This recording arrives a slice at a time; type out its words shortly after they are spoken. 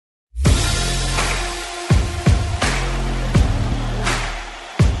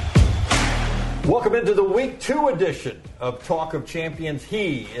Welcome into the Week 2 edition of Talk of Champions.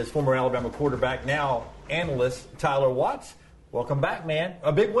 He is former Alabama quarterback, now analyst Tyler Watts. Welcome back, man.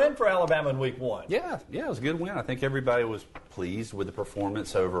 A big win for Alabama in Week 1. Yeah, it was a good win. I think everybody was pleased with the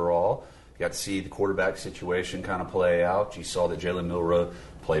performance overall. You got to see the quarterback situation kind of play out. You saw that Jalen Milroe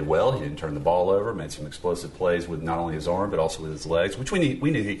played well. He didn't turn the ball over, made some explosive plays with not only his arm but also with his legs, which we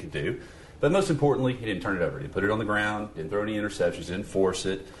knew he could do. But most importantly, he didn't turn it over. He didn't put it on the ground, didn't throw any interceptions, didn't force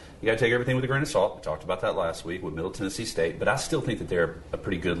it. You got to take everything with a grain of salt. We talked about that last week with Middle Tennessee State, but I still think that they're a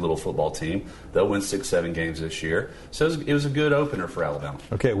pretty good little football team. They'll win 6-7 games this year. So it was a good opener for Alabama.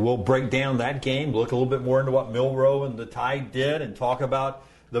 Okay, we'll break down that game, look a little bit more into what Milroe and the Tide did, and talk about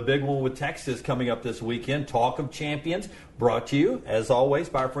the big one with Texas coming up this weekend. Talk of Champions, brought to you, as always,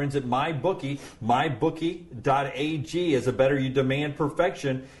 by our friends at MyBookie. MyBookie.ag is a better you demand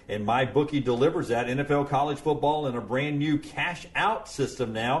perfection, and MyBookie delivers that. NFL, college football, and a brand new cash-out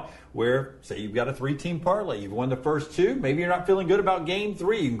system now where, say you've got a 3-team parlay. You've won the first 2. Maybe you're not feeling good about game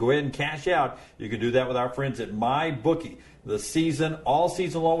 3. You can go ahead and cash out. You can do that with our friends at MyBookie. All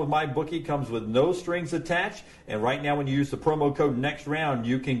season long with MyBookie comes with no strings attached. And right now when you use the promo code NEXTROUND,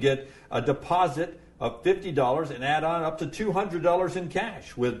 you can get a deposit of $50 and add on up to $200 in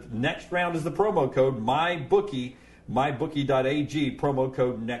cash. With Next Round as the promo code, MyBookie, MyBookie.ag, promo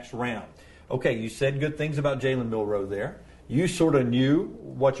code NEXTROUND. Okay, you said good things about Jalen Milroe there. You sort of knew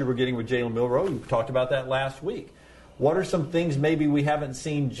what you were getting with Jalen Milroe. We talked about that last week. What are some things maybe we haven't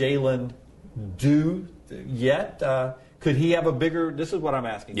seen Jalen do yet? Could he have a bigger, this is what I'm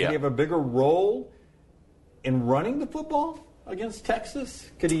asking, could he have a bigger role in running the football against Texas?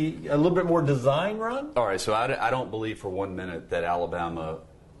 Could he, a little bit more design run? All right, so I don't believe for 1 minute that Alabama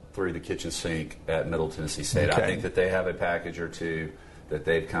threw the kitchen sink at Middle Tennessee State. Okay. I think that they have a package or two that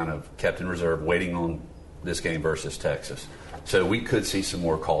they've kind of kept in reserve waiting on this game versus Texas. So we could see some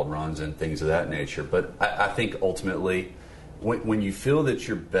more called runs and things of that nature. But I think ultimately, when you feel that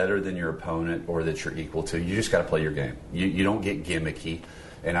you're better than your opponent or that you're equal to, you just got to play your game. You don't get gimmicky.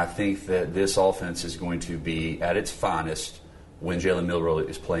 And I think that this offense is going to be at its finest when Jalen Milroe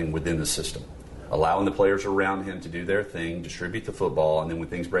is playing within the system, allowing the players around him to do their thing, distribute the football, and then when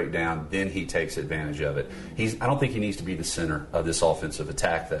things break down, then he takes advantage of it. I don't think he needs to be the center of this offensive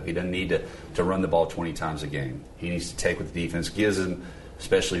attack, though. He doesn't need to run the ball 20 times a game. He needs to take what the defense gives him,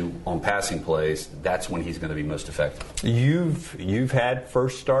 especially on passing plays. That's when he's going to be most effective. You've had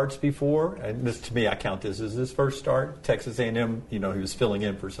first starts before, and this, to me, I count this as his first start. Texas A&M, he was filling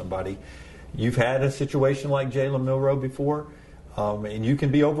in for somebody. You've had a situation like Jalen Milroe before, and you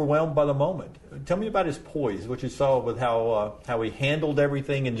can be overwhelmed by the moment. Tell me about his poise, what you saw with how he handled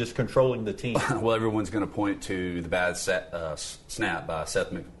everything and just controlling the team. Well, everyone's going to point to the bad snap by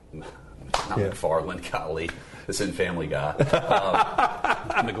Seth MacFarlane, golly. This isn't Family Guy.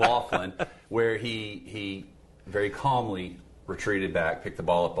 McLaughlin, where he very calmly retreated back, picked the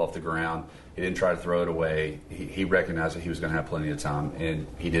ball up off the ground. He didn't try to throw it away. He recognized that he was going to have plenty of time, and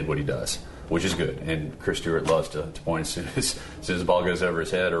he did what he does, which is good. And Chris Stewart loves to point as soon as the ball goes over his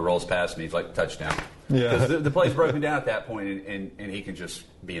head or rolls past him, he's like, touchdown. Yeah. Because the play's broken down at that point, and he can just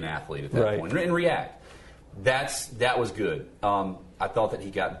be an athlete at that point and react. That was good. I thought that he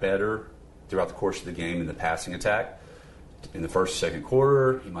got better throughout the course of the game in the passing attack. In the first, second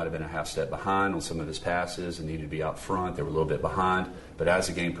quarter, he might have been a half step behind on some of his passes and needed to be out front. They were a little bit behind. But as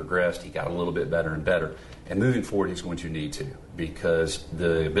the game progressed, he got a little bit better and better. And moving forward, he's going to need to, because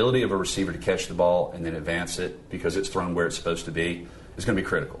the ability of a receiver to catch the ball and then advance it because it's thrown where it's supposed to be is going to be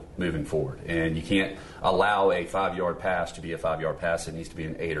critical moving forward. And you can't allow a 5-yard pass to be a 5-yard pass. It needs to be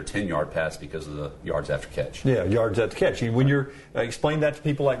an 8 or 10-yard pass because of the yards after catch. Yeah, yards after catch. When you're explain that to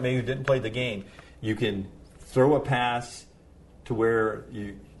people like me who didn't play the game, you can throw a pass to where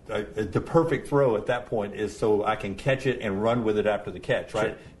the perfect throw at that point is so I can catch it and run with it after the catch, right?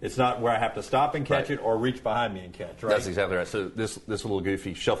 Sure. It's not where I have to stop and catch it or reach behind me and catch, right? That's exactly right. So this little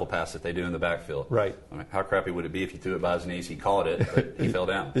goofy shuffle pass that they do in the backfield. Right. I mean, how crappy would it be if you threw it by his knees, he caught it, but he fell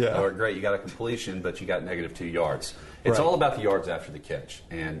down? Yeah. Or great, you got a completion, but you got -2 yards. It's all about the yards after the catch.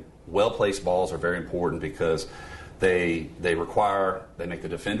 And well-placed balls are very important because they make the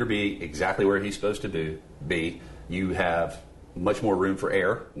defender be exactly where he's supposed to be. You have much more room for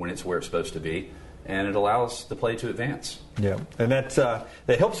error when it's where it's supposed to be, and it allows the play to advance. Yeah, and that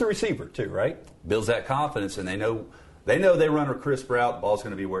helps the receiver too, right? Builds that confidence, and they know they run a crisp route. The ball's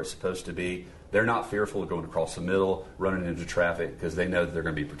going to be where it's supposed to be. They're not fearful of going across the middle, running into traffic, because they know that they're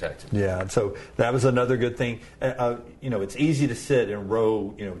going to be protected. Yeah, so that was another good thing. It's easy to sit in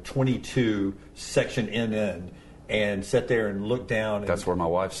row 22, section end, and sit there and look down. That's where my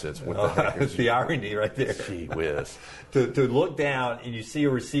wife sits. What the heck is the irony right there? Gee whiz. to look down and you see a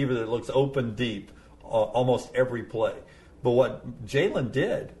receiver that looks open deep almost every play. But what Jalen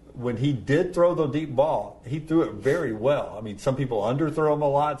did, when he did throw the deep ball, he threw it very well. I mean, some people underthrow him a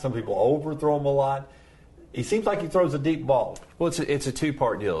lot. Some people overthrow him a lot. He seems like he throws a deep ball. Well, it's a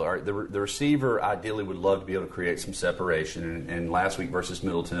two-part deal. All right, the receiver ideally would love to be able to create some separation. And last week versus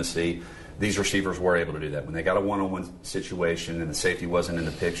Middle Tennessee, these receivers were able to do that. When they got a one-on-one situation and the safety wasn't in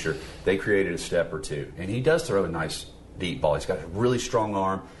the picture, they created a step or two. And he does throw a nice deep ball. He's got a really strong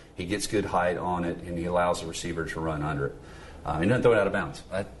arm. He gets good height on it, and he allows the receiver to run under it. He doesn't throw it out of bounds.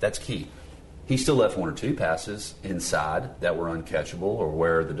 That's key. He still left one or two passes inside that were uncatchable or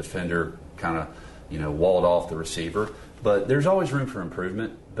where the defender kind of walled off the receiver. But there's always room for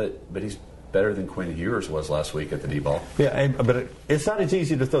improvement. But he's better than Quinn Ewers was last week at the deep ball. Yeah, but it's not as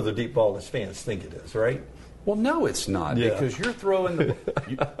easy to throw the deep ball as fans think it is, right? Well, no, it's not. Yeah. Because you're throwing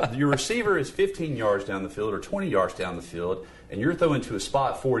your receiver is 15 yards down the field or 20 yards down the field, and you're throwing to a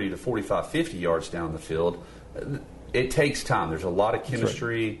spot 40 to 45, 50 yards down the field. It takes time. There's a lot of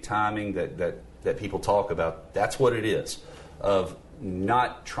chemistry, timing that people talk about. That's what it is, of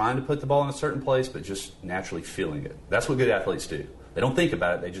not trying to put the ball in a certain place, but just naturally feeling it. That's what good athletes do. They don't think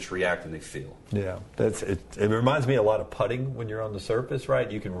about it. They just react and they feel. Yeah, it reminds me a lot of putting when you're on the surface,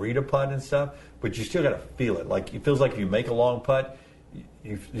 right? You can read a putt and stuff, but you still got to feel it. Like, it feels like if you make a long putt,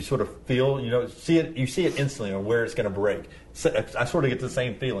 you sort of feel, you see it instantly on where it's going to break. So I sort of get the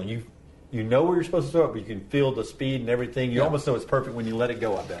same feeling. You know where you're supposed to throw it, but you can feel the speed and everything. You almost know it's perfect when you let it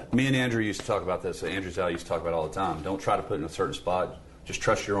go, I bet. Me and Andrew used to talk about this. Andrew Zell used to talk about it all the time. Don't try to put it in a certain spot. Just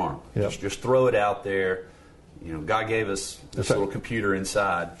trust your arm. Yep. Just throw it out there. God gave us this little computer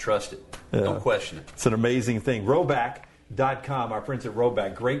inside. Trust it. Yeah. Don't question it. It's an amazing thing. Rhoback.com, our friends at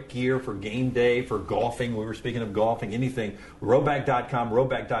Rhoback. Great gear for game day, for golfing. We were speaking of golfing, anything.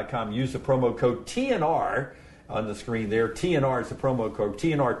 Rhoback.com. Use the promo code TNR on the screen there. TNR is the promo code.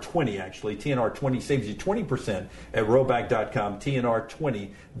 TNR20, actually. TNR20 saves you 20% at Rhoback.com.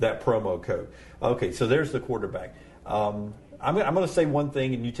 TNR20, that promo code. Okay, so there's the quarterback. I'm going to say one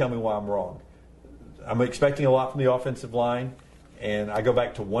thing, and you tell me why I'm wrong. I'm expecting a lot from the offensive line, and I go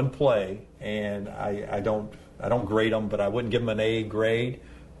back to one play, and I don't grade them, but I wouldn't give them an A grade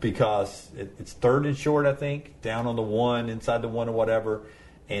because it's third and short, I think, down on the one, inside the one or whatever,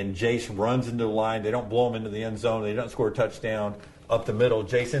 and Jace runs into the line. They don't blow him into the end zone. They don't score a touchdown up the middle.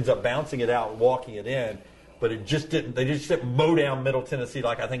 Jace ends up bouncing it out, walking it in, but they just didn't mow down Middle Tennessee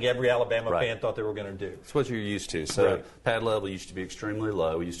like I think every Alabama fan thought they were going to do. It's what you're used to. So pad level used to be extremely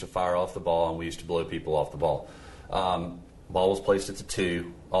low. We used to fire off the ball, and we used to blow people off the ball. Ball was placed at the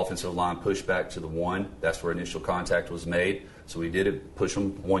 2. Offensive line pushed back to the 1. That's where initial contact was made. So we did it, push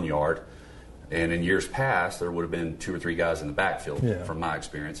them 1 yard. And in years past, there would have been 2 or 3 guys in the backfield, from my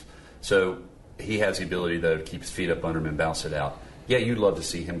experience. So he has the ability, though, to keep his feet up under him and bounce it out. Yeah, you'd love to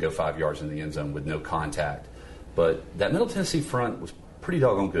see him go 5 yards in the end zone with no contact. But that Middle Tennessee front was pretty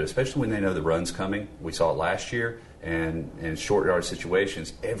doggone good, especially when they know the run's coming. We saw it last year, and in short yard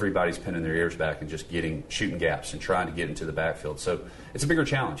situations, everybody's pinning their ears back and just shooting gaps and trying to get into the backfield. So it's a bigger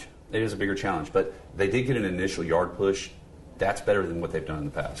challenge. It is a bigger challenge. But they did get an initial yard push. That's better than what they've done in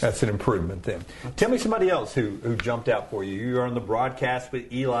the past. That's an improvement then. Tell me somebody else who jumped out for you. You were on the broadcast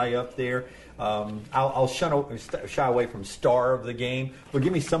with Eli up there. I'll shy away from star of the game, but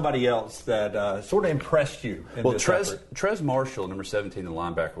give me somebody else that sort of impressed you. Trez Marshall, number 17, the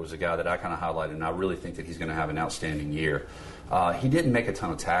linebacker, was a guy that I kind of highlighted, and I really think that he's going to have an outstanding year. He didn't make a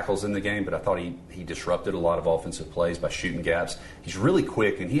ton of tackles in the game, but I thought he disrupted a lot of offensive plays by shooting gaps. He's really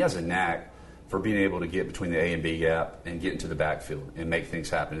quick, and he has a knack for being able to get between the A and B gap and get into the backfield and make things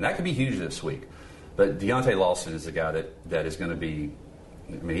happen. And that could be huge this week. But Deontay Lawson is the guy that is going to be,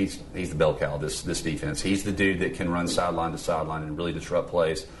 I mean, he's the bell cow of this defense. He's the dude that can run sideline to sideline and really disrupt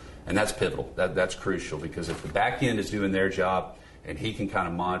plays. And that's pivotal. That's crucial, because if the back end is doing their job and he can kind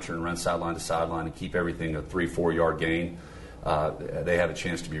of monitor and run sideline to sideline and keep everything a 3-4 yard gain, they have a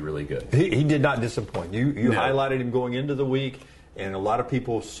chance to be really good. He did not disappoint. You highlighted him going into the week. And a lot of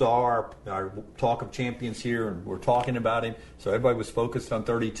people saw our talk of champions here, and we're talking about him. So everybody was focused on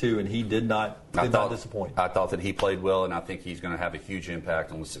 32, and he did not disappoint. I thought that he played well, and I think he's going to have a huge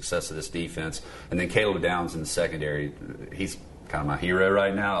impact on the success of this defense. And then Caleb Downs in the secondary, he's kind of my hero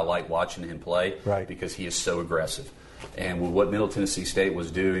right now. I like watching him play because he is so aggressive. And with what Middle Tennessee State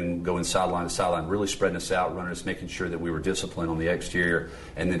was doing, going sideline to sideline, really spreading us out, running us, making sure that we were disciplined on the exterior,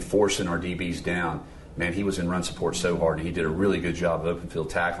 and then forcing our DBs down. Man, he was in run support so hard. He did a really good job of open field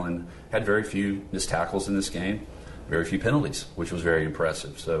tackling. Had very few missed tackles in this game. very few penalties, which was very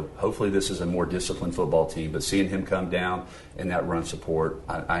impressive. So hopefully this is a more disciplined football team. But seeing him come down in that run support,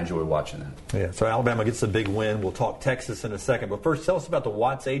 I enjoy watching that. Yeah, so Alabama gets a big win. We'll talk Texas in a second. But first, tell us about the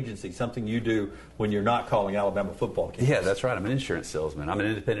Watts Agency, something you do when you're not calling Alabama football games. Yeah, that's right. I'm an insurance salesman. I'm an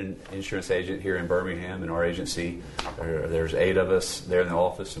independent insurance agent here in Birmingham in our agency. There's 8 of us there in the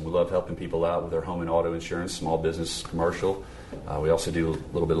office, and we love helping people out with their home and auto insurance, small business, commercial. We also do a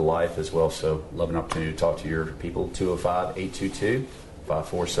little bit of life as well, so love an opportunity to talk to your people,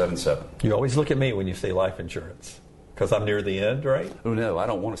 205-822-5477. You always look at me when you say life insurance, because I'm near the end, right? Oh, no, I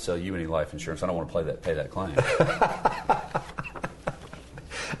don't want to sell you any life insurance. I don't want to pay that claim.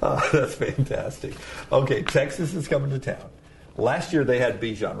 That's fantastic. Okay, Texas is coming to town. Last year they had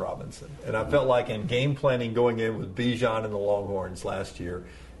Bijan Robinson, and I felt like in game planning going in with Bijan and the Longhorns last year,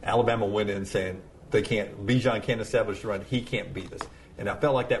 Alabama went in saying, Bijan can't establish the run. He can't beat us. And I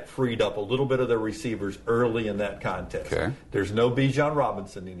felt like that freed up a little bit of their receivers early in that contest. Okay. There's no Bijan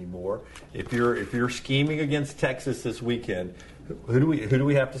Robinson anymore. If you're scheming against Texas this weekend, who do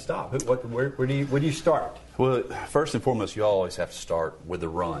we have to stop? Where do you start? Well, first and foremost, you always have to start with the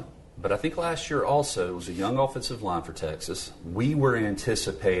run. But I think last year also it was a young offensive line for Texas. We were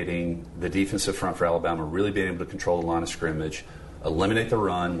anticipating the defensive front for Alabama really being able to control the line of scrimmage, eliminate the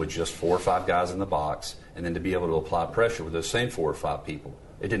run with just 4 or 5 guys in the box, and then to be able to apply pressure with those same 4 or 5 people.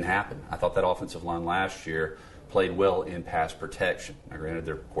 It didn't happen. I thought that offensive line last year played well in pass protection. Now, granted,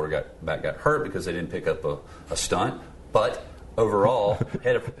 their quarterback got hurt because they didn't pick up a stunt, but overall,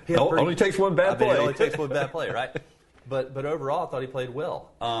 only takes one bad play. It only takes one bad play, right? But overall, I thought he played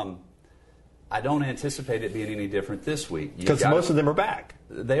well. I don't anticipate it being any different this week. Because most of them are back.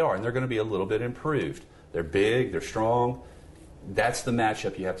 They are, and they're going to be a little bit improved. They're big, they're strong. That's the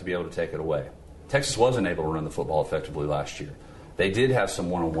matchup you have to be able to take it away. Texas wasn't able to run the football effectively last year. They did have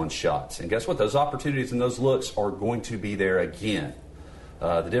some one-on-one shots. And guess what? Those opportunities and those looks are going to be there again.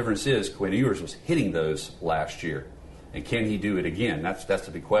 The difference is Quinn Ewers was hitting those last year. And can he do it again? That's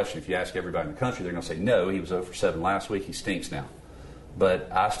the big question. If you ask everybody in the country, they're going to say, no, he was 0 for 7 last week. He stinks now.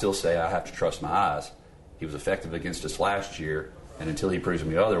 But I still say I have to trust my eyes. He was effective against us last year, and until he proves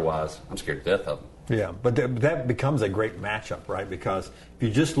me otherwise, I'm scared to death of him. Yeah, but that becomes a great matchup, right? Because if you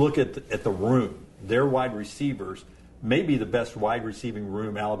just look at the room, their wide receivers may be the best wide receiving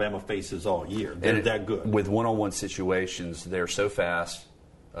room Alabama faces all year. They're that good. With one-on-one situations, they're so fast.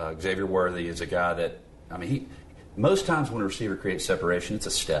 Xavier Worthy is a guy that, most times when a receiver creates separation, it's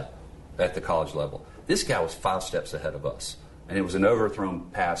a step at the college level. This guy was 5 steps ahead of us. And it was an overthrown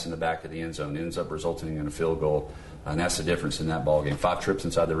pass in the back of the end zone. It ends up resulting in a field goal. And that's the difference in that ballgame. 5 trips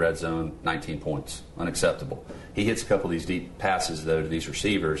inside the red zone, 19 points. Unacceptable. He hits a couple of these deep passes, though, to these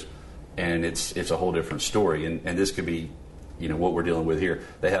receivers, and it's a whole different story. And this could be, what we're dealing with here.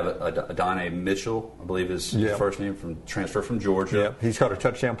 They have Adonai Mitchell, I believe is his first name, transfer from Georgia. Yeah, he's caught a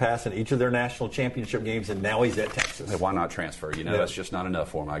touchdown pass in each of their national championship games, and now he's at Texas. Hey, why not transfer? That's just not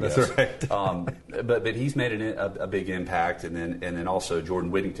enough for him, I guess. That's right. But he's made a big impact, and then also Jordan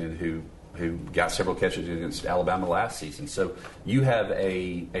Whittington, who got several catches against Alabama last season. So you have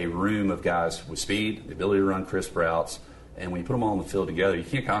a room of guys with speed, the ability to run crisp routes, and when you put them all on the field together, you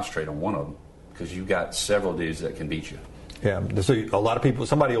can't concentrate on one of them because you've got several dudes that can beat you. Yeah, so a lot of people,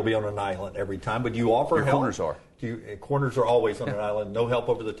 somebody will be on an island every time, but you offer Your help. Corners are. Corners are always on an island. No help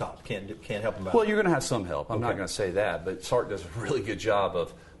over the top. Can't help them out. Well, you're going to have some help. I'm not going to say that, but Sark does a really good job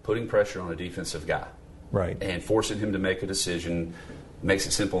of putting pressure on a defensive guy, right, and forcing him to make a decision. Makes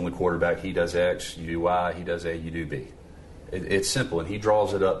it simple on the quarterback. He does X, you do Y. He does A, you do B. It's simple, and he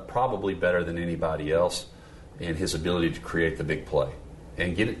draws it up probably better than anybody else in his ability to create the big play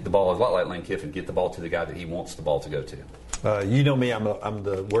and get the ball. A lot like Lane Kiffin, get the ball to the guy that he wants the ball to go to. You know me, I'm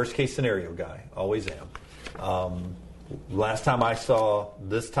the worst case scenario guy. Always am. Last time I saw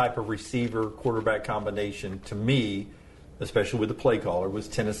this type of receiver quarterback combination, to me, especially with the play caller, was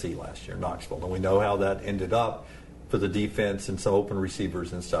Tennessee last year, Knoxville, and we know how that ended up for the defense and some open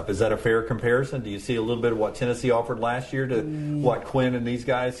receivers and stuff. Is that a fair comparison? Do you see a little bit of what Tennessee offered last year to what Quinn and these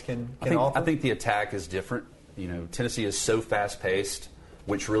guys can offer? I think the attack is different. Tennessee is so fast-paced,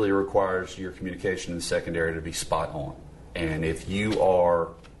 which really requires your communication in the secondary to be spot on. And if you are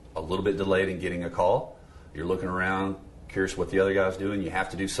a little bit delayed in getting a call, you're looking around, curious what the other guy's doing, you have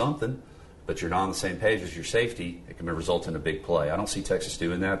to do something, but you're not on the same page as your safety, it can result in a big play. I don't see Texas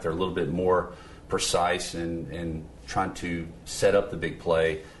doing that. They're a little bit more precise and trying to set up the big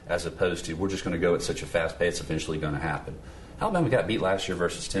play as opposed to we're just going to go at such a fast pace, it's eventually going to happen. Alabama got beat last year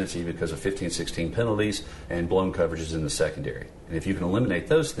versus Tennessee because of 15-16 penalties and blown coverages in the secondary. And if you can eliminate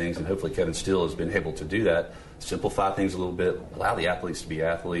those things, and hopefully Kevin Steele has been able to do that, simplify things a little bit, allow the athletes to be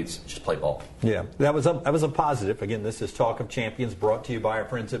athletes, just play ball. Yeah, that was a positive. Again, this is Talk of Champions, brought to you by our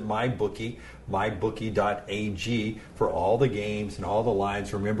friends at MyBookie, mybookie.ag, for all the games and all the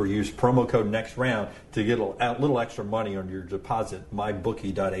lines. Remember, use promo code NEXTROUND to get a little extra money on your deposit,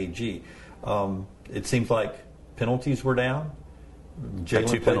 mybookie.ag. It seems like penalties were down.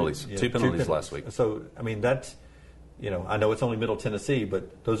 Two penalties last week. So, I mean, that's, I know it's only Middle Tennessee,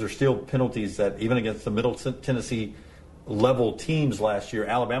 but those are still penalties that even against the Middle Tennessee level teams last year,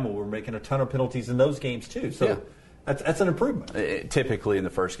 Alabama were making a ton of penalties in those games too. So that's an improvement. Typically in the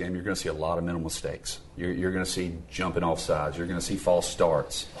first game, you're going to see a lot of mental mistakes. You're going to see jumping off sides. You're going to see false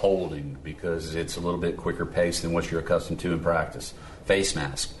starts, holding because it's a little bit quicker pace than what you're accustomed to in practice. Face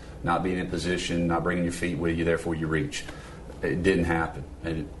mask, not being in position, not bringing your feet with you, therefore you reach. It didn't happen,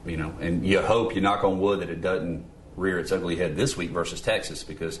 and you hope, you knock on wood, that it doesn't rear its ugly head this week versus Texas,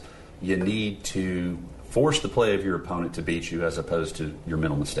 because you need to force the play of your opponent to beat you as opposed to your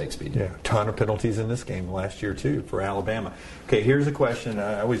mental mistakes beating you. Yeah, a ton of penalties in this game last year too for Alabama. Okay, here's a question.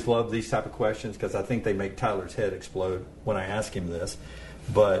 I always love these type of questions because I think they make Tyler's head explode when I ask him this.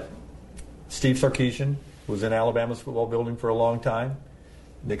 But Steve Sarkisian was in Alabama's football building for a long time.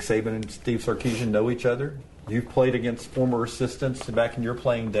 Nick Saban and Steve Sarkisian know each other. You've played against former assistants back in your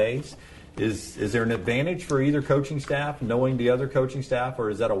playing days. Is there an advantage for either coaching staff knowing the other coaching staff,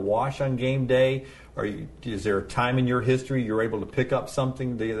 or is that a wash on game day? Is there a time in your history you're able to pick up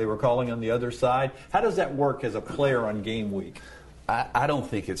something they were calling on the other side? How does that work as a player on game week? I don't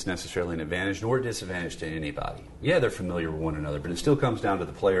think it's necessarily an advantage nor a disadvantage to anybody. Yeah, they're familiar with one another, but it still comes down to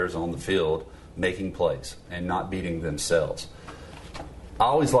the players on the field making plays and not beating themselves. I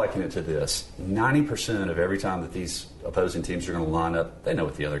always liken it to this. 90% of every time that these opposing teams are going to line up, they know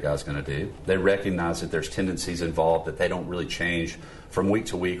what the other guy's going to do. They recognize that there's tendencies involved that they don't really change from week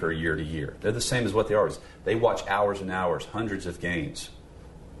to week or year to year. They're the same as what they are. They watch hours and hours, hundreds of games,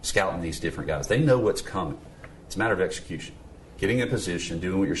 scouting these different guys. They know what's coming. It's a matter of execution. Getting in position,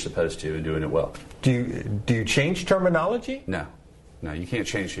 doing what you're supposed to, and doing it well. Do you change terminology? No, you can't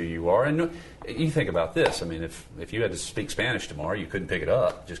change who you are. And you think about this. I mean, if you had to speak Spanish tomorrow, you couldn't pick it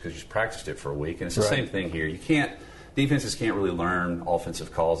up just because you practiced it for a week. And it's the same thing here. Defenses can't really learn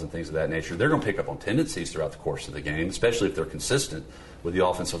offensive calls and things of that nature. They're going to pick up on tendencies throughout the course of the game, especially if they're consistent with the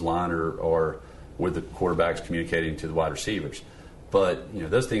offensive line or with the quarterbacks communicating to the wide receivers. But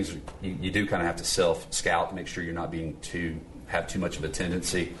those things you do kind of have to self-scout to make sure you're not have too much of a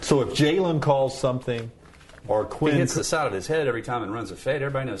tendency. So if Jalen calls something, or Quinn, he hits the side of his head every time and runs a fade,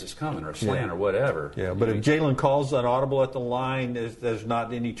 everybody knows it's coming, or a slant, or whatever. Yeah, but if Jalen calls an audible at the line, there's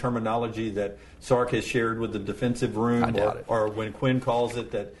not any terminology that Sark has shared with the defensive room, I doubt it. Or when Quinn calls it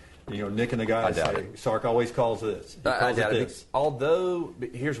that Nick and the guys say, Sark always calls this. I doubt it. Although,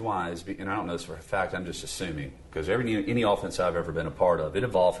 here's why, and I don't know this for a fact, I'm just assuming, because any offense I've ever been a part of, it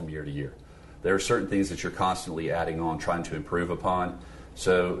evolved from year to year. There are certain things that you're constantly adding on, trying to improve upon.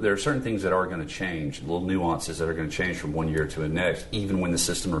 So there are certain things that are going to change, little nuances that are going to change from one year to the next, even when the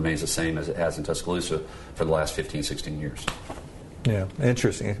system remains the same as it has in Tuscaloosa for the last 15, 16 years. Yeah,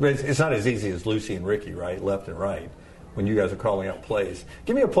 interesting. But it's not as easy as Lucy and Ricky, right, left and right, when you guys are calling out plays.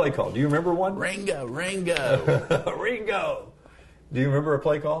 Give me a play call. Do you remember one? Ringo. Ringo. Do you remember a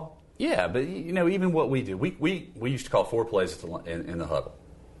play call? Yeah, but even what we do, we used to call 4 plays in the huddle.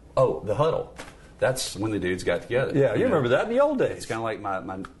 Oh, the huddle. That's when the dudes got together. Yeah, you remember that in the old days. It's kind of like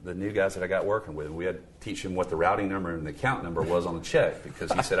the new guys that I got working with. We had to teach them what the routing number and the account number was on the check,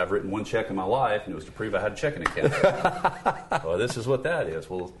 because he said, I've written one check in my life, and it was to prove I had a checking account. Well, this is what that is.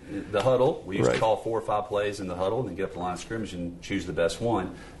 Well, the huddle, we used to call 4 or 5 plays in the huddle and then get up the line of scrimmage and choose the best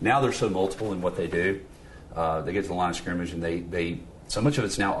one. Now they're so multiple in what they do. They get to the line of scrimmage, and they so much of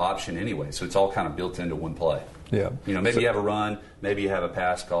it's now option anyway, so it's all kind of built into one play. Yeah. Maybe you have a run, maybe you have a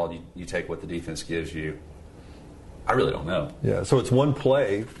pass called, you take what the defense gives you. I really don't know. Yeah, so it's one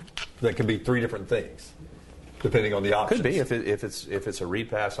play that can be 3 different things, depending on the options. Could be. If it's a read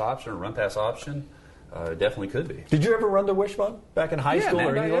pass option or run pass option, it definitely could be. Did you ever run the wishbone back in high school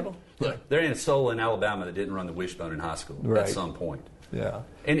or any level? Look, there ain't a soul in Alabama that didn't run the wishbone in high school at some point. Yeah.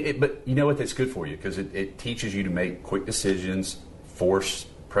 But you know what? That's good for you, because it teaches you to make quick decisions, force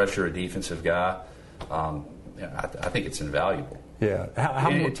pressure a defensive guy. I think it's invaluable. Yeah.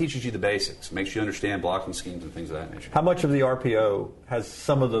 It teaches you the basics, makes you understand blocking schemes and things of that nature. How much of the RPO has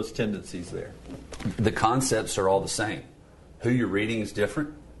some of those tendencies there? The concepts are all the same. Who you're reading is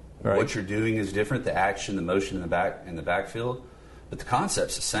different. Right. What you're doing is different. The action, the motion in the backfield, but the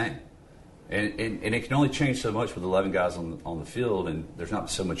concept's the same. And it can only change so much with 11 guys on the field, and there's not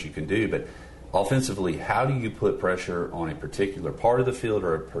so much you can do. But offensively, how do you put pressure on a particular part of the field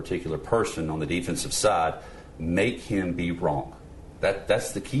or a particular person on the defensive side, make him be wrong?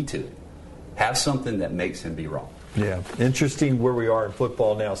 That's the key to it. Have something that makes him be wrong. Yeah, interesting where we are in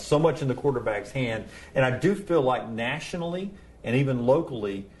football now. So much in the quarterback's hand. And I do feel like nationally and even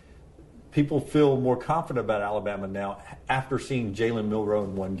locally, people feel more confident about Alabama now after seeing Jalen Milroe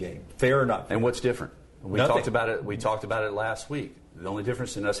in one game. Fair or not fair? And what's different? We Nothing. talked about it last week. The only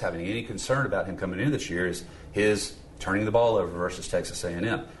difference in us having any concern about him coming in this year is his turning the ball over versus Texas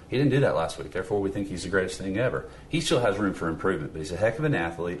A&M. He didn't do that last week. Therefore, we think he's the greatest thing ever. He still has room for improvement, but he's a heck of an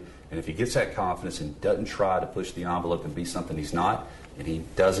athlete. And if he gets that confidence and doesn't try to push the envelope and be something he's not, and he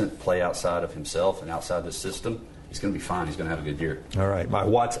doesn't play outside of himself and outside the system, he's going to be fine. He's going to have a good year. All right. My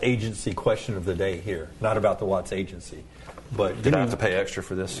Watts Agency question of the day here. Not about the Watts Agency. But did I have to pay extra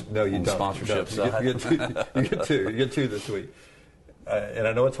for this? No, you don't. Sponsorship side? You get two. You get two this week. And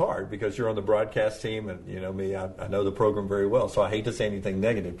I know it's hard because you're on the broadcast team, and you know me. I know the program very well, so I hate to say anything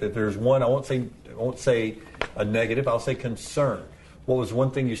negative. If there's one, I won't say a negative. I'll say concern. What was one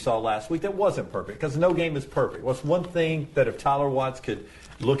thing you saw last week that wasn't perfect? Because no game is perfect. What's one thing that if Tyler Watts could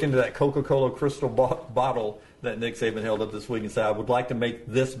look into that Coca-Cola crystal bottle that Nick Saban held up this week and say, I would like to make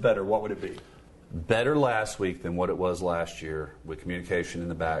this better, what would it be? Better last week than what it was last year with communication in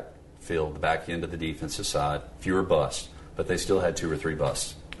the backfield, the back end of the defensive side, fewer busts, but they still had 2 or 3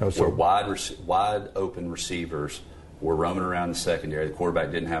 busts. Where wide open receivers were roaming around the secondary. The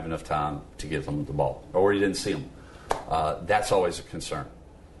quarterback didn't have enough time to give them the ball, or he didn't see them. That's always a concern,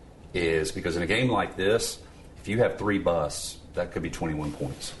 is because in a game like this, if you have 3 busts, that could be 21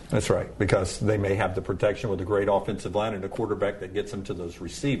 points. That's right, because they may have the protection with a great offensive line and a quarterback that gets them to those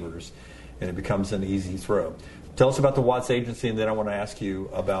receivers, and it becomes an easy throw. Tell us about the Watts Agency, and then I want to ask you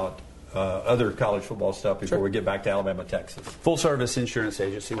about other college football stuff before we get back to Alabama, Texas. Full-service insurance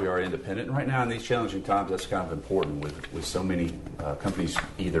agency. We are independent. And right now in these challenging times, that's kind of important with so many companies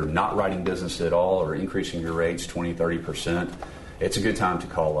either not writing business at all or increasing your rates 20, 30%. It's a good time to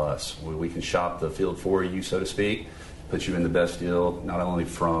call us. We can shop the field for you, so to speak, put you in the best deal, not only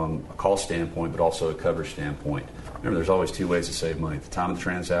from a call standpoint, but also a coverage standpoint. Remember, there's always 2 ways to save money, at the time of the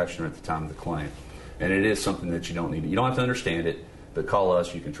transaction or at the time of the claim. And it is something that you don't need. You don't have to understand it, but call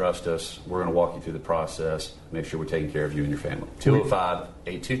us. You can trust us. We're going to walk you through the process, make sure we're taking care of you and your family.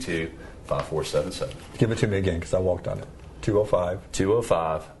 205-822-5477. Give it to me again because I walked on it.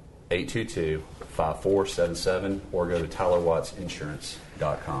 205-822-5477, or go to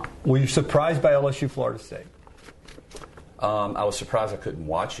TylerWattsInsurance.com. Were you surprised by LSU Florida State? I was surprised I couldn't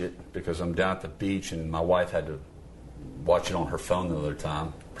watch it because I'm down at the beach and my wife had to watch it on her phone the other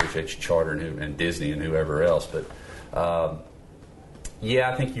time. Appreciate you, Charter and Disney and whoever else. But,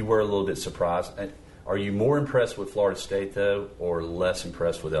 yeah, I think you were a little bit surprised. Are you more impressed with Florida State, though, or less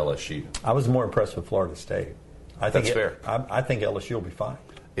impressed with LSU? I was more impressed with Florida State. That's fair. I think LSU will be fine.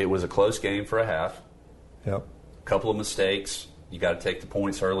 It was a close game for a half. Yep. A couple of mistakes. You got to take the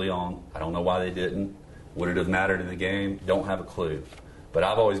points early on. I don't know why they didn't. Would it have mattered in the game? Don't have a clue. But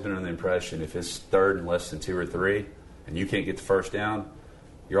I've always been under the impression if it's third and less than 2 or 3 and you can't get the first down,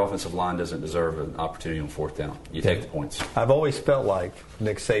 your offensive line doesn't deserve an opportunity on 4th down. You take the points. I've always felt like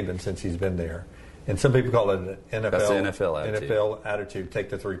Nick Saban since he's been there. And some people call it an NFL, That's the NFL attitude. NFL attitude, take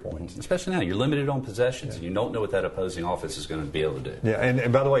the 3 points. Especially now, you're limited on possessions. Yeah. You don't know what that opposing offense is going to be able to do. Yeah,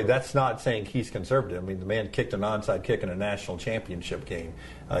 and by the way, that's not saying he's conservative. I mean, the man kicked an onside kick in a national championship game.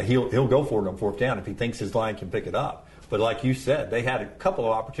 He'll go for it on 4th down if he thinks his line can pick it up. But like you said, they had a couple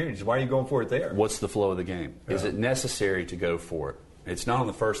of opportunities. Why are you going for it there? What's the flow of the game? Yeah. Is it necessary to go for it? It's not on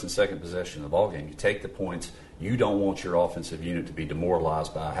the first and second possession of the ball game. You take the points. You don't want your offensive unit to be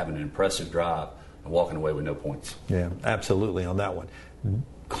demoralized by having an impressive drive and walking away with no points. Yeah, absolutely on that one.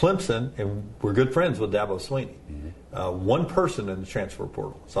 Clemson, and we're good friends with Dabo Swinney. Mm-hmm. One person in the transfer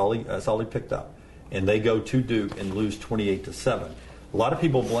portal. That's all he picked up. And they go to Duke and lose 28-7. A lot of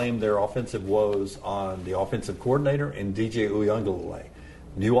people blame their offensive woes on the offensive coordinator and DJ Uiagalelei.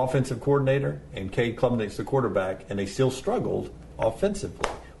 New offensive coordinator, and Cade Klubnik's the quarterback, and they still struggled offensively.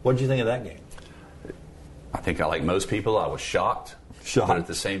 What did you think of that game? I think, like most people, I was shocked. But at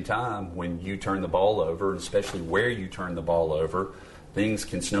the same time, when you turn the ball over, and especially where you turn the ball over, things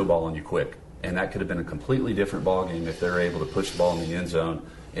can snowball on you quick. And that could have been a completely different ball game if they're able to push the ball in the end zone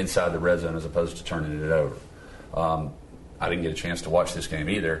inside the red zone as opposed to turning it over. I didn't get a chance to watch this game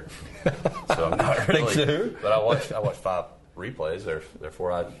either, so I'm not really. So. But I watched 5 replays.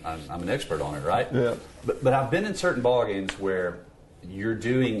 Therefore, I'm an expert on it, right? Yeah. But I've been in certain ball games where you're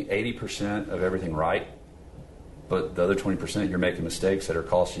doing 80% of everything right, but the other 20% you're making mistakes that are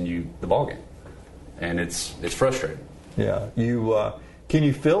costing you the ball game, and it's frustrating. Yeah, can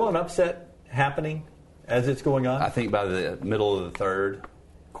you feel an upset happening as it's going on? I think by the middle of the third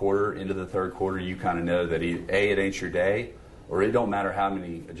quarter, into the third quarter, you kind of know that it ain't your day, or it don't matter how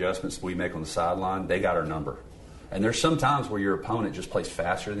many adjustments we make on the sideline, they got our number. And there's some times where your opponent just plays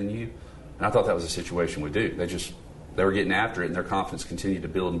faster than you, and I thought that was a situation with Duke. They were getting after it, and their confidence continued to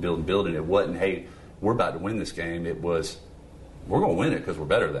build and build and build, and it wasn't, hey, we're about to win this game. It was, we're going to win it because we're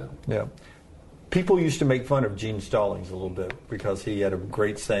better than them. Yeah. People used to make fun of Gene Stallings a little bit because he had a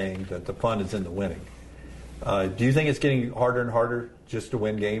great saying that the fun is in the winning. Do you think it's getting harder and harder just to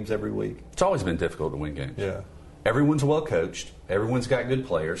win games every week? It's always been difficult to win games. Yeah. Everyone's well coached. Everyone's got good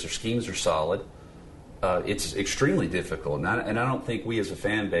players. Their schemes are solid. It's extremely difficult, and I don't think we as a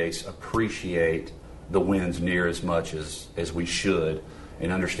fan base appreciate the wins near as much as we should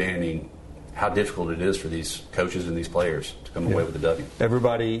in understanding how difficult it is for these coaches and these players to come away with a W.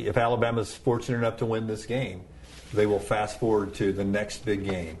 Everybody, if Alabama's fortunate enough to win this game, they will fast forward to the next big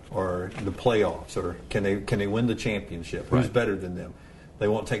game or the playoffs, or can they win the championship? Who's better than them? They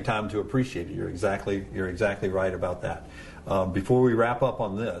won't take time to appreciate it. You're exactly right about that. Before we wrap up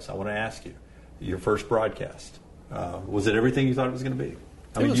on this, I want to ask you, your first broadcast, was it everything you thought it was going to be?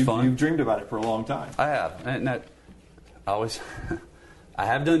 It was fun. You've dreamed about it for a long time. I have. And I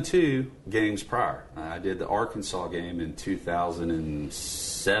have done 2 games prior. I did the Arkansas game in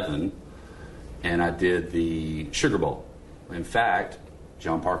 2007, and I did the Sugar Bowl. In fact,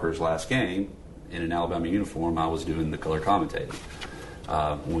 John Parker's last game, in an Alabama uniform, I was doing the color commentating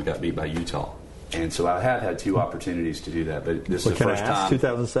when we got beat by Utah. And so I have had 2 opportunities to do that, but this is the first time.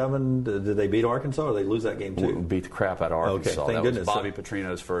 2007, did they beat Arkansas, or did they lose that game too? We beat the crap out of Arkansas. Okay, thank that goodness. was Bobby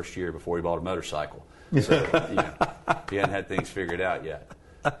Petrino's first year before he bought a motorcycle. So he hadn't had things figured out yet.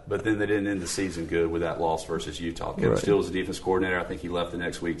 But then they didn't end the season good with that loss versus Utah. Kevin Steele was the defense coordinator. I think he left the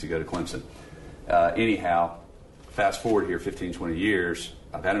next week to go to Clemson. Anyhow, fast forward here 15, 20 years,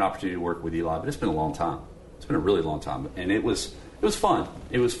 I've had an opportunity to work with Eli, but it's been a long time. It's been a really long time. And it was fun.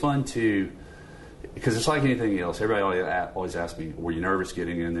 It was fun to... Because it's like anything else. Everybody always asks me, were you nervous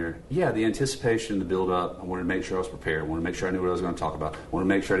getting in there? Yeah, the anticipation, the build-up. I wanted to make sure I was prepared. I wanted to make sure I knew what I was going to talk about. I wanted to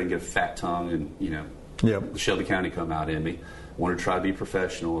make sure I didn't get a fat tongue and, the Shelby County come out in me. I wanted to try to be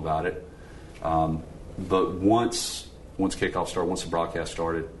professional about it. But once kickoff started, once the broadcast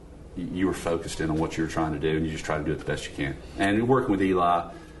started, you were focused in on what you were trying to do, and you just try to do it the best you can. And working with Eli,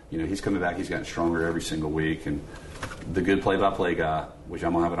 he's coming back. He's gotten stronger every single week. And the good play-by-play guy, which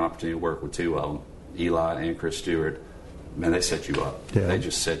I'm going to have an opportunity to work with 2 of them, Eli and Chris Stewart, man, they set you up. Yeah. They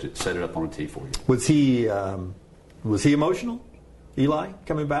just set it up on a tee for you. Was he emotional, Eli,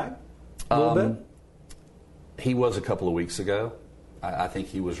 coming back a little bit? He was a couple of weeks ago. I think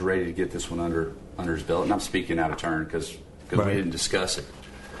he was ready to get this one under his belt. And I'm speaking out of turn because we didn't discuss it.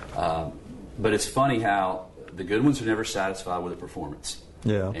 But it's funny how the good ones are never satisfied with a performance.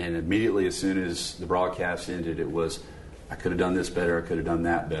 Yeah. And immediately as soon as the broadcast ended, it was, I could have done this better, I could have done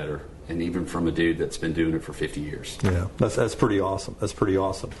that better. And even from a dude that's been doing it for 50 years. Yeah, that's pretty awesome. That's pretty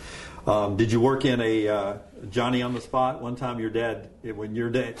awesome. Did you work in a Johnny on the Spot? One time when your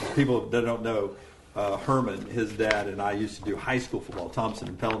dad, people that don't know, Herman, his dad, and I used to do high school football, Thompson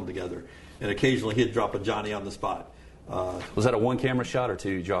and Pelham together. And occasionally he'd drop a Johnny on the Spot. Was that a one-camera shot or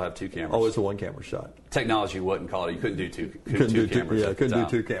 2? Did y'all have 2 cameras? Oh, it's a one-camera shot. Technology wasn't called it. You couldn't do 2 cameras. Yeah, couldn't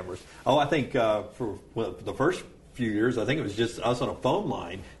do 2 cameras. Oh, I think for the first few years, I think it was just us on a phone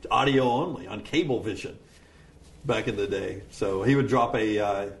line, audio only, on Cablevision back in the day. So he would drop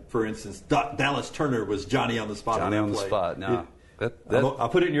for instance, Dallas Turner was Johnny on the Spot. Johnny on the Spot. No. I'll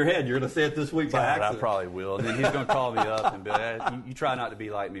put it in your head. You're going to say it this week by accident. I probably will. And then he's going to call me up and be like, you try not to be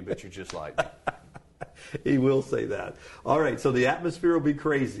like me, but you're just like me. He will say that. All right, so the atmosphere will be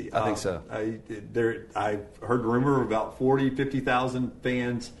crazy. I think so. I've heard rumor of about 40,000, 50,000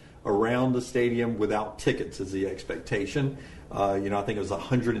 fans around the stadium without tickets is the expectation. I think it was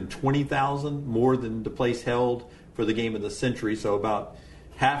 120,000 more than the place held for the game of the century. So about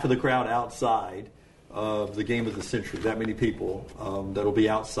half of the crowd outside of the game of the century. That many people that'll be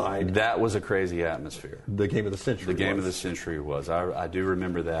outside. That was a crazy atmosphere. The game of the century. The game of the century was. I do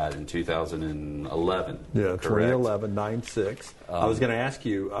remember that in 2011. Yeah, correct? 2011, 9-6. I was going to ask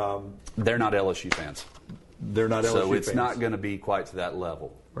you. They're not LSU fans. They're not LSU fans. So it's not going to be quite to that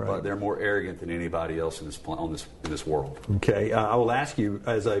level. Right. But they're more arrogant than anybody else in this world. Okay, I will ask you,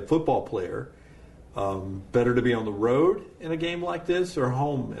 as a football player, better to be on the road in a game like this or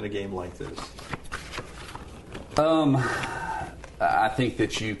home in a game like this? I think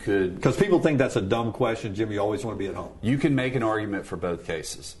that you could... Because people think that's a dumb question, Jim. You always want to be at home. You can make an argument for both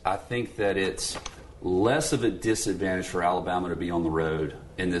cases. I think that it's less of a disadvantage for Alabama to be on the road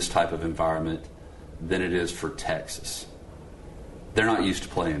in this type of environment than it is for Texas. They're not used to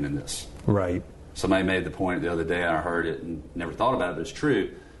playing in this. Right. Somebody made the point the other day, and I heard it and never thought about it, but it's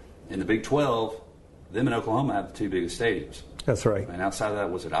true. In the Big 12, them and Oklahoma have the two biggest stadiums. That's right. And outside of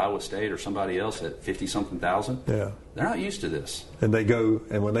that, was it Iowa State or somebody else at 50-something thousand? Yeah. They're not used to this. And they go,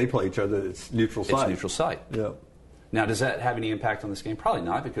 and when they play each other, it's neutral site. It's neutral site. Yeah. Now, does that have any impact on this game? Probably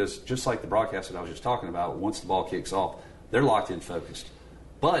not, because just like the broadcast that I was just talking about, once the ball kicks off, they're locked in, focused.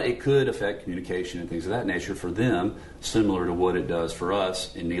 But it could affect communication and things of that nature for them, similar to what it does for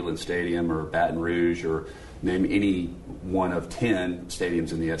us in Neyland Stadium or Baton Rouge or name any one of 10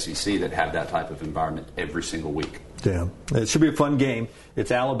 stadiums in the SEC that have that type of environment every single week. Yeah. It should be a fun game.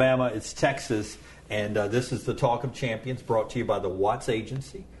 It's Alabama, it's Texas, and this is the Talk of Champions, brought to you by the Watts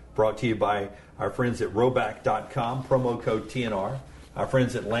Agency, brought to you by our friends at Roback.com, promo code TNR, our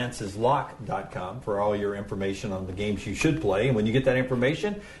friends at LancesLock.com for all your information on the games you should play. And when you get that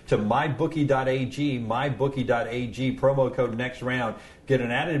information, to MyBookie.ag, MyBookie.ag, promo code next round, get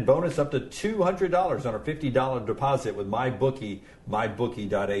an added bonus up to $200 on a $50 deposit with MyBookie,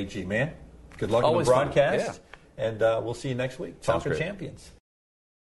 MyBookie.ag. Man, good luck on the broadcast. Yeah. And we'll see you next week. Talk of Champions.